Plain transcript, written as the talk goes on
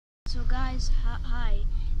So guys, hi,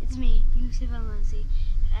 it's me, Valency.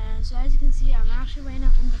 And so as you can see, I'm actually right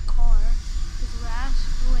now in the car because we're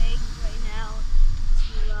actually going right now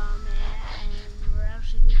to and we're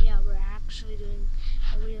actually doing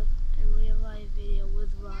a real life video with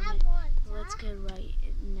Rami. So let's get right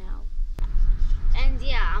now. And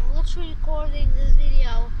yeah, I'm literally recording this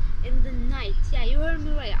video in the night. Yeah, you heard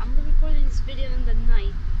me right. I'm recording this video in the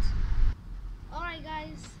night. Alright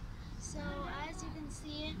guys, so as you can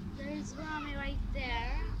see, there's Rami right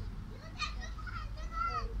there.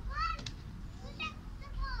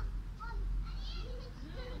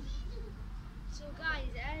 So guys,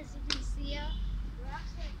 as you can see, we're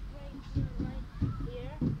actually right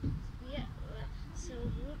here. Yeah, so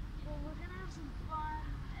we're gonna have some fun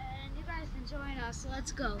and you guys can join us, so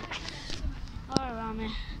let's go. Alright Rami,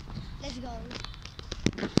 let's go.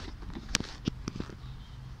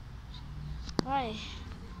 Alright,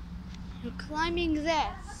 you're climbing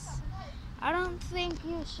this. I don't think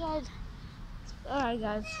you should. Alright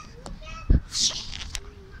guys.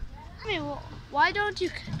 I mean, why don't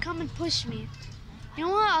you come and push me? You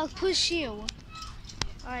know what? I'll push you.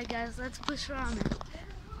 Alright guys, let's push Rami.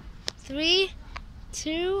 3,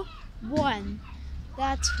 2, 1.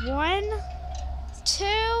 That's 1,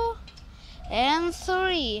 2, and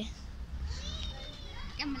 3.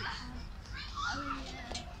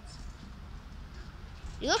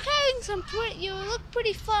 You look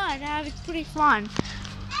pretty fun, having pretty fun.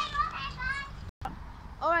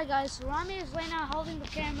 Alright guys, so Rami is right now holding the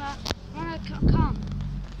camera. Rami, come.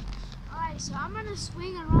 Alright, so I'm gonna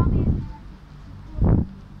swing and Rami.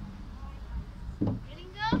 Ready,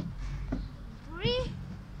 go? 3,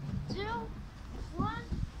 2, 1.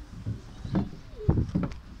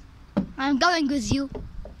 I'm going with you.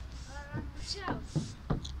 Alright, watch out.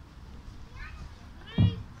 3,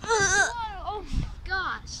 2, 1. Oh my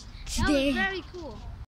gosh. That was very